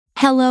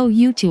Hello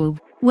YouTube,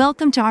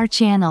 welcome to our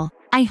channel.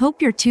 I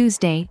hope your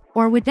Tuesday,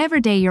 or whatever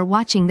day you're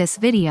watching this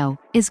video,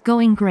 is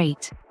going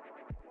great.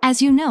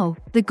 As you know,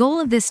 the goal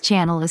of this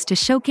channel is to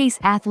showcase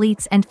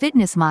athletes and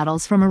fitness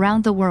models from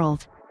around the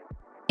world.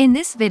 In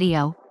this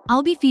video,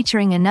 I'll be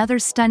featuring another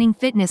stunning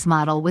fitness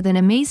model with an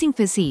amazing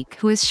physique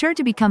who is sure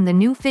to become the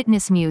new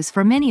fitness muse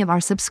for many of our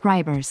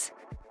subscribers.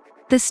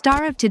 The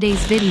star of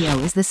today's video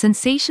is the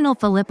sensational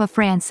Filippa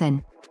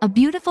Fransson, a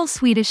beautiful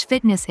Swedish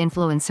fitness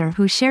influencer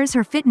who shares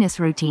her fitness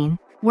routine,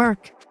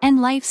 work,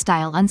 and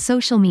lifestyle on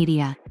social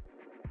media.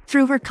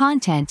 Through her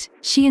content,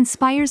 she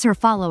inspires her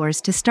followers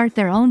to start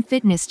their own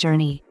fitness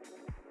journey.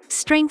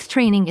 Strength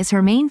training is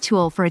her main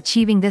tool for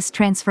achieving this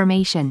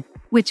transformation,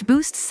 which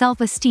boosts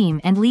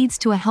self-esteem and leads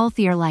to a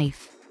healthier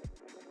life.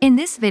 In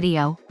this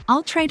video,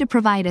 I'll try to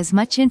provide as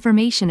much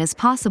information as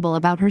possible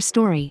about her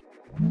story.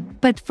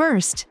 But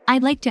first,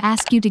 I'd like to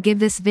ask you to give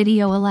this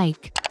video a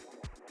like.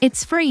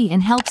 It's free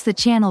and helps the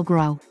channel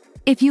grow.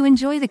 If you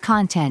enjoy the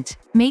content,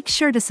 make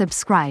sure to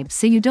subscribe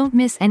so you don't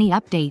miss any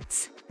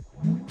updates.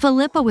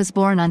 Filippa was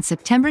born on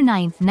September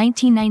 9,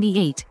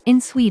 1998,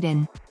 in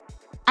Sweden.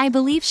 I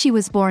believe she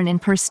was born in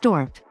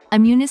Perstorp, a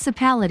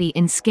municipality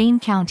in Skane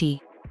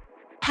County.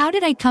 How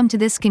did I come to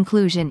this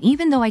conclusion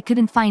even though I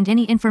couldn't find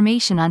any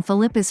information on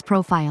Filippa's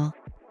profile?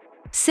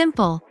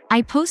 Simple,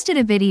 I posted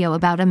a video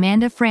about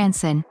Amanda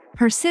Fransson,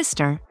 her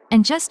sister,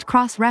 and just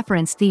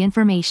cross-referenced the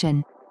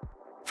information.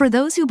 For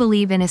those who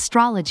believe in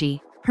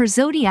astrology, her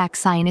zodiac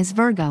sign is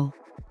Virgo.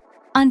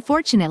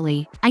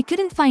 Unfortunately, I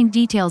couldn't find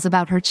details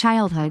about her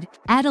childhood,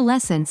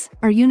 adolescence,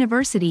 or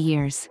university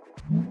years.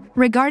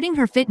 Regarding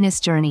her fitness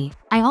journey,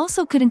 I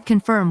also couldn't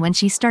confirm when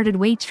she started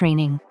weight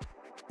training.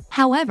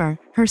 However,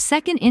 her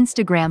second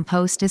Instagram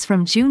post is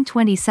from June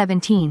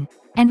 2017,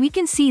 and we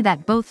can see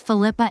that both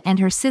Filippa and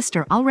her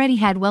sister already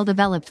had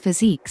well-developed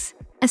physiques,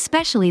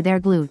 especially their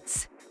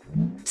glutes.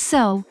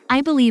 So,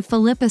 I believe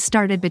Filippa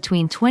started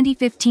between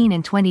 2015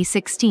 and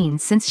 2016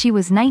 since she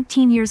was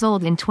 19 years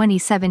old in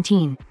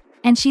 2017,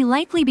 and she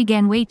likely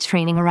began weight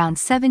training around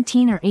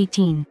 17 or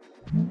 18.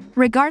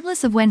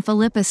 Regardless of when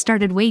Filippa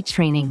started weight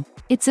training,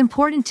 it's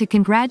important to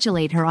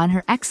congratulate her on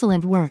her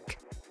excellent work.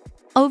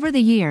 Over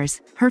the years,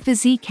 her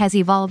physique has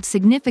evolved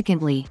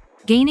significantly,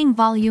 gaining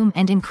volume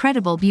and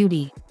incredible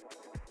beauty.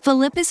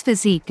 Filippa's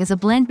physique is a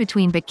blend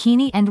between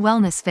bikini and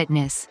wellness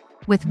fitness,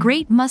 with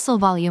great muscle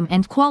volume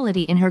and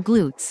quality in her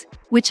glutes,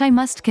 which I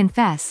must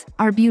confess,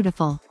 are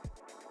beautiful.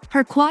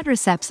 Her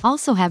quadriceps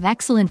also have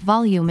excellent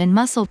volume and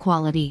muscle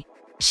quality.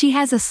 She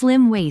has a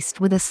slim waist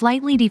with a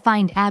slightly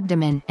defined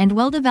abdomen and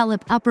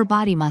well-developed upper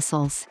body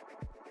muscles.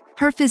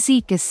 Her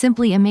physique is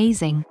simply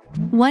amazing.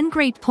 One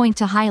great point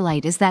to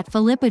highlight is that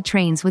Filippa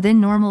trains within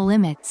normal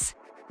limits.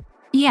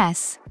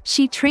 Yes,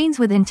 she trains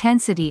with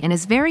intensity and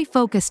is very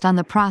focused on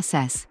the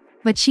process,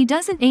 but she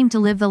doesn't aim to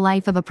live the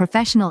life of a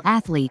professional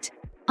athlete,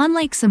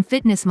 unlike some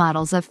fitness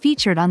models I've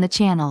featured on the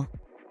channel.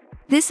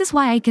 This is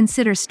why I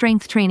consider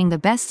strength training the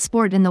best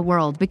sport in the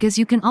world, because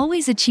you can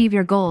always achieve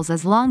your goals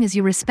as long as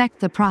you respect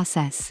the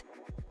process.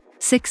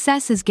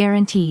 Success is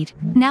guaranteed.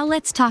 Now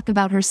let's talk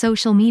about her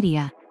social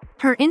media.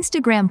 Her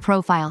Instagram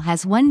profile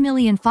has 1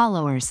 million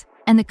followers,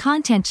 and the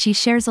content she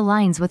shares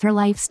aligns with her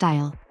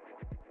lifestyle.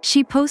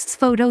 She posts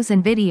photos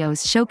and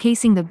videos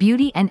showcasing the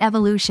beauty and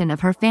evolution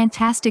of her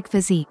fantastic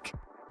physique.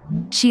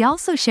 She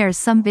also shares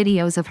some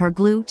videos of her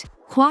glute,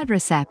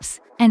 quadriceps,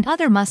 and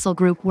other muscle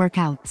group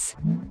workouts.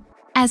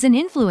 As an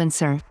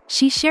influencer,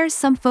 she shares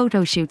some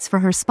photo shoots for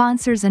her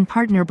sponsors and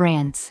partner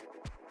brands.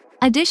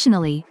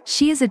 Additionally,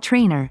 she is a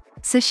trainer,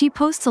 so she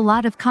posts a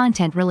lot of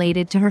content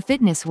related to her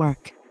fitness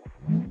work.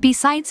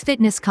 Besides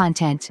fitness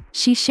content,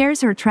 she shares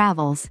her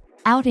travels,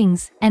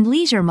 outings, and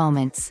leisure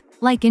moments,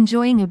 like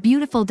enjoying a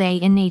beautiful day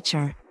in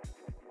nature.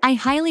 I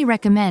highly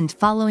recommend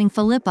following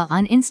Filippa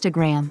on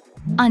Instagram.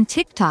 On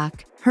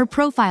TikTok, her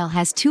profile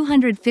has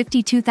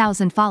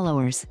 252,000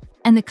 followers,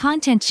 and the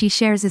content she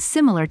shares is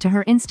similar to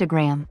her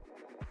Instagram.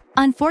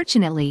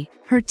 Unfortunately,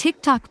 her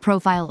TikTok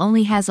profile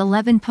only has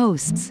 11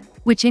 posts,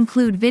 which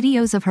include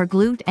videos of her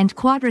glute and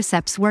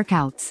quadriceps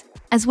workouts,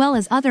 as well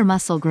as other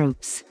muscle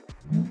groups.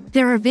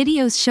 There are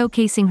videos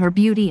showcasing her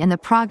beauty and the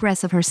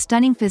progress of her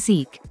stunning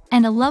physique,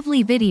 and a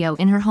lovely video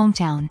in her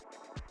hometown.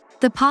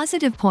 The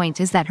positive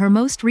point is that her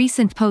most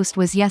recent post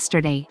was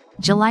yesterday,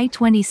 July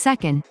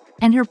 22nd,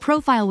 and her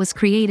profile was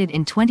created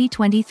in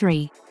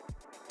 2023.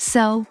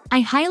 So,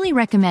 I highly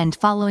recommend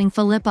following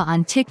Filippa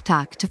on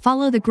TikTok to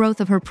follow the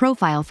growth of her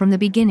profile from the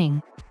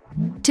beginning.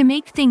 To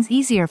make things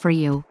easier for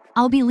you,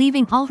 I'll be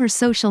leaving all her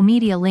social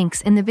media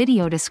links in the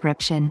video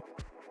description.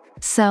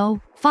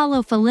 So,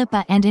 follow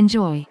Filippa and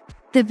enjoy.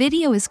 The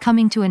video is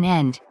coming to an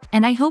end,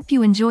 and I hope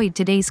you enjoyed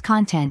today's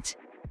content.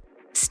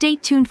 Stay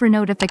tuned for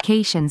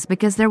notifications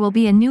because there will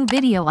be a new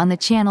video on the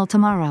channel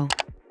tomorrow.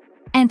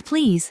 And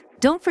please,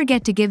 don't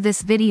forget to give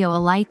this video a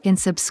like and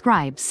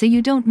subscribe so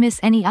you don't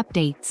miss any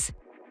updates.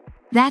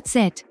 That's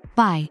it,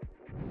 bye.